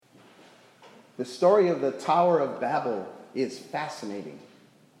The story of the Tower of Babel is fascinating.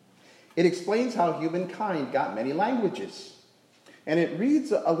 It explains how humankind got many languages. And it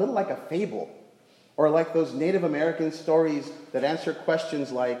reads a little like a fable, or like those Native American stories that answer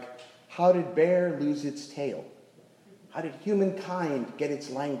questions like, how did bear lose its tail? How did humankind get its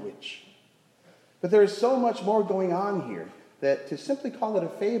language? But there is so much more going on here that to simply call it a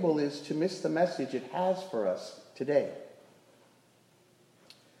fable is to miss the message it has for us today.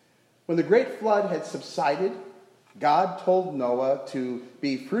 When the great flood had subsided, God told Noah to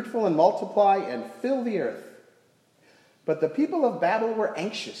be fruitful and multiply and fill the earth. But the people of Babel were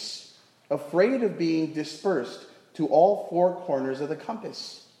anxious, afraid of being dispersed to all four corners of the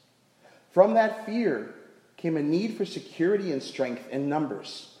compass. From that fear came a need for security and strength in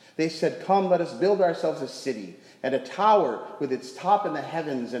numbers. They said, "Come, let us build ourselves a city and a tower with its top in the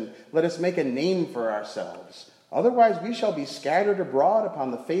heavens, and let us make a name for ourselves. Otherwise we shall be scattered abroad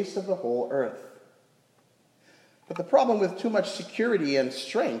upon the face of the whole earth." But the problem with too much security and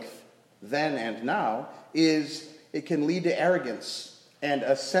strength, then and now, is it can lead to arrogance and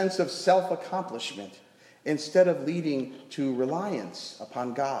a sense of self-accomplishment instead of leading to reliance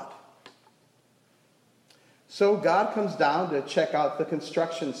upon God. So God comes down to check out the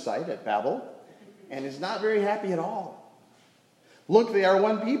construction site at Babel and is not very happy at all. Look, they are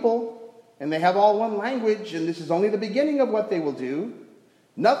one people, and they have all one language, and this is only the beginning of what they will do.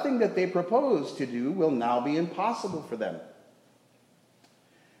 Nothing that they propose to do will now be impossible for them.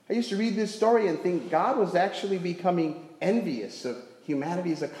 I used to read this story and think God was actually becoming envious of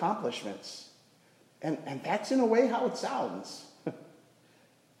humanity's accomplishments. And that's in a way how it sounds.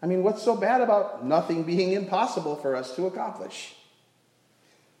 I mean, what's so bad about nothing being impossible for us to accomplish?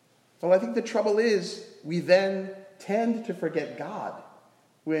 Well, I think the trouble is we then tend to forget God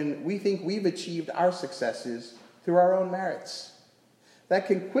when we think we've achieved our successes through our own merits. That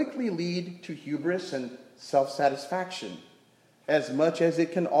can quickly lead to hubris and self-satisfaction, as much as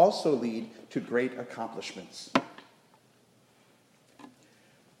it can also lead to great accomplishments.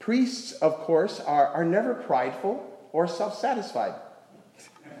 Priests, of course, are never prideful or self-satisfied.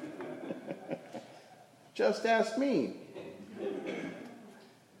 Just ask me.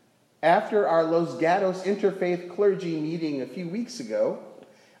 After our Los Gatos Interfaith Clergy meeting a few weeks ago,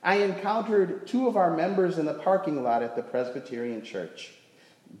 I encountered two of our members in the parking lot at the Presbyterian Church.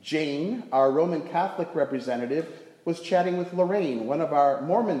 Jane, our Roman Catholic representative, was chatting with Lorraine, one of our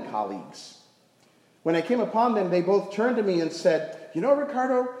Mormon colleagues. When I came upon them, they both turned to me and said, "You know,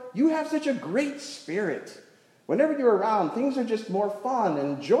 Ricardo, you have such a great spirit. Whenever you're around, things are just more fun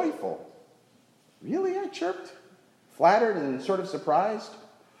and joyful." "Really?" I chirped, flattered and sort of surprised.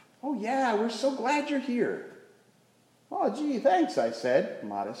 "Oh yeah, we're so glad you're here." "Oh, gee, thanks," I said,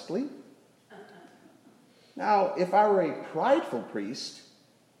 modestly. Now, if I were a prideful priest,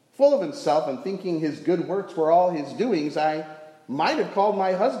 full of himself and thinking his good works were all his doings, I might have called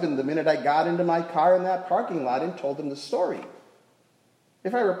my husband the minute I got into my car in that parking lot and told him the story.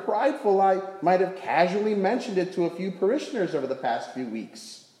 If I were prideful, I might have casually mentioned it to a few parishioners over the past few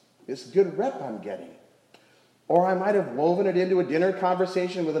weeks. This good rep I'm getting. Or I might have woven it into a dinner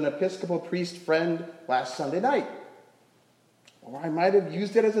conversation with an Episcopal priest friend last Sunday night. Or I might have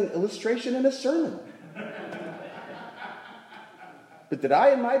used it as an illustration in a sermon. But did I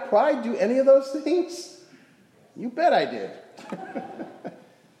in my pride do any of those things? You bet I did.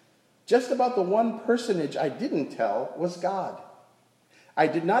 Just about the one personage I didn't tell was God. I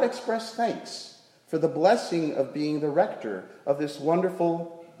did not express thanks for the blessing of being the rector of this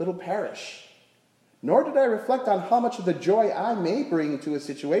wonderful little parish. Nor did I reflect on how much of the joy I may bring to a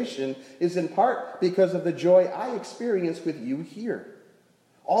situation is in part because of the joy I experience with you here.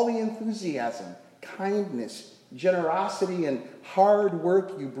 All the enthusiasm, kindness, generosity, and hard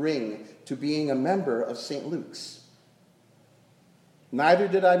work you bring to being a member of St. Luke's. Neither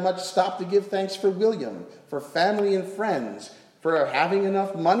did I much stop to give thanks for William, for family and friends, for having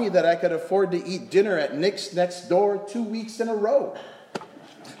enough money that I could afford to eat dinner at Nick's next door 2 weeks in a row.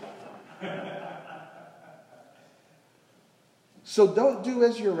 So don't do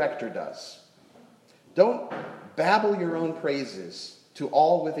as your rector does. Don't babble your own praises to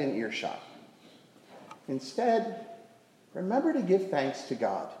all within earshot. Instead, remember to give thanks to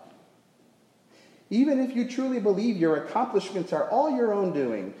God. Even if you truly believe your accomplishments are all your own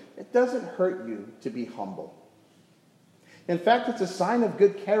doing, it doesn't hurt you to be humble. In fact, it's a sign of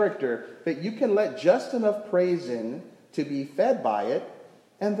good character that you can let just enough praise in to be fed by it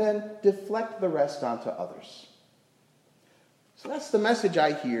and then deflect the rest onto others. So that's the message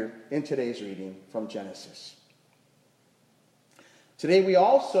I hear in today's reading from Genesis. Today we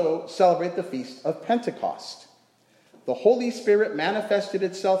also celebrate the feast of Pentecost. the Holy Spirit manifested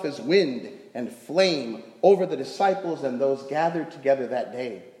itself as wind and flame over the disciples and those gathered together that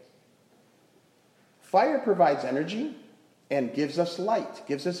day. Fire provides energy and gives us light,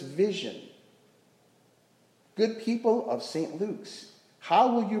 gives us vision. Good people of St. Luke's,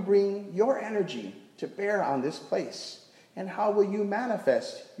 how will you bring your energy to bear on this place? And how will you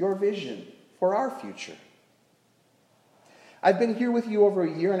manifest your vision for our future? I've been here with you over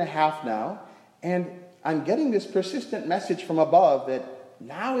 1.5 years now, and I'm getting this persistent message from above that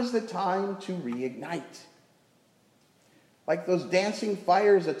now is the time to reignite. Like those dancing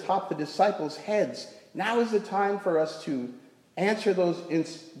fires atop the disciples' heads, now is the time for us to answer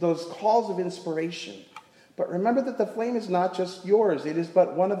those calls of inspiration. But remember that the flame is not just yours. It is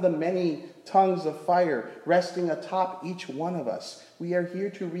but one of the many tongues of fire resting atop each one of us. We are here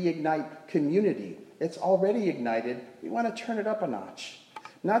to reignite community. It's already ignited. We want to turn it up a notch.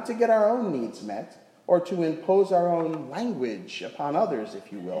 Not to get our own needs met or to impose our own language upon others,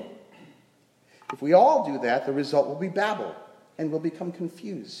 if you will. If we all do that, the result will be Babel and we'll become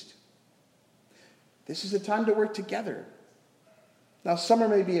confused. This is a time to work together. Now, summer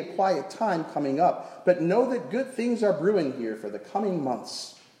may be a quiet time coming up, but know that good things are brewing here for the coming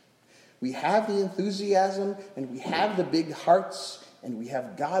months. We have the enthusiasm, and we have the big hearts, and we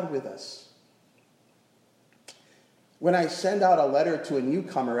have God with us. When I send out a letter to a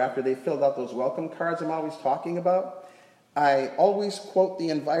newcomer after they filled out those welcome cards I'm always talking about, I always quote the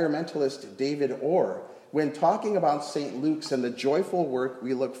environmentalist David Orr when talking about St. Luke's and the joyful work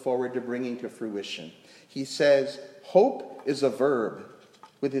we look forward to bringing to fruition. He says, "Hope is a verb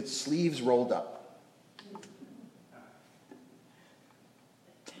with its sleeves rolled up."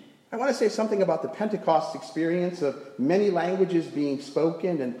 I want to say something about the Pentecost experience of many languages being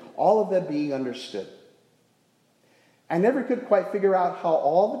spoken and all of them being understood. I never could quite figure out how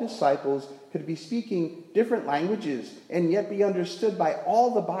all the disciples could be speaking different languages and yet be understood by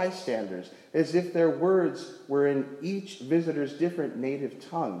all the bystanders, as if their words were in each visitor's different native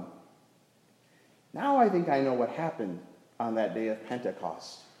tongue. Now I think I know what happened on that day of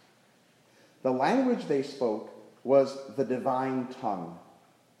Pentecost. The language they spoke was the divine tongue,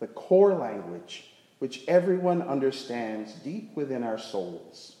 the core language, which everyone understands deep within our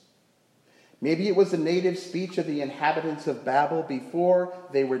souls. Maybe it was the native speech of the inhabitants of Babel before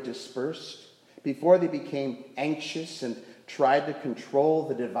they were dispersed, before they became anxious and tried to control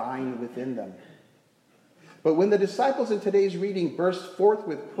the divine within them. But when the disciples in today's reading burst forth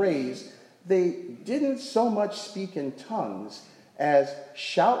with praise, they didn't so much speak in tongues as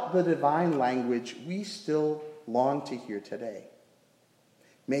shout the divine language we still long to hear today.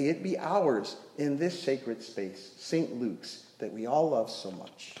 May it be ours in this sacred space, St. Luke's, that we all love so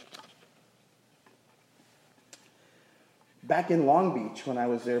much. Back in Long Beach, when I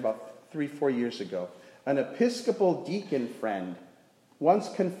was there about 3-4 years ago, an Episcopal deacon friend once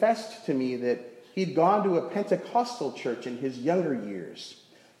confessed to me that he'd gone to a Pentecostal church in his younger years.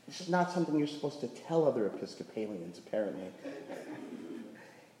 This is not something you're supposed to tell other Episcopalians, apparently.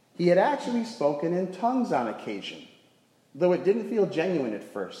 He had actually spoken in tongues on occasion, though it didn't feel genuine at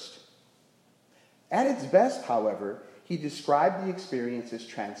first. At its best, however, he described the experience as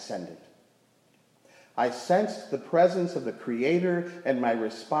transcendent. I sensed the presence of the Creator, and my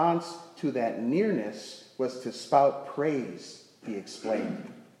response to that nearness was to spout praise, he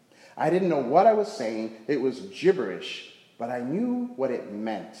explained. I didn't know what I was saying. It was gibberish, but I knew what it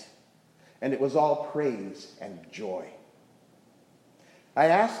meant. And it was all praise and joy. I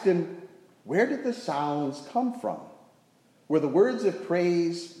asked him, where did the sounds come from? Were the words of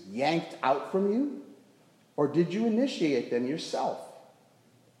praise yanked out from you? Or did you initiate them yourself?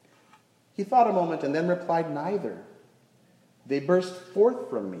 He thought a moment and then replied, neither. They burst forth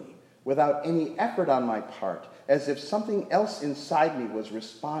from me without any effort on my part, as if something else inside me was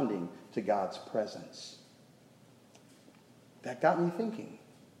responding to God's presence. That got me thinking.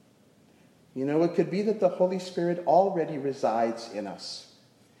 You know, it could be that the Holy Spirit already resides in us,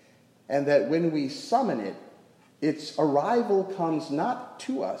 and that when we summon it, its arrival comes not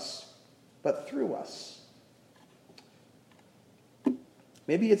to us, but through us.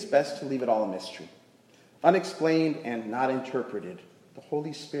 Maybe it's best to leave it all a mystery, unexplained and not interpreted. The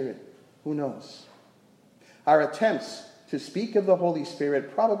Holy Spirit, who knows? Our attempts to speak of the Holy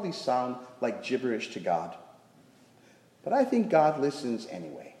Spirit probably sound like gibberish to God. But I think God listens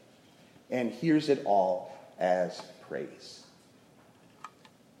anyway and hears it all as praise.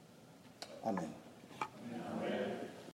 Amen.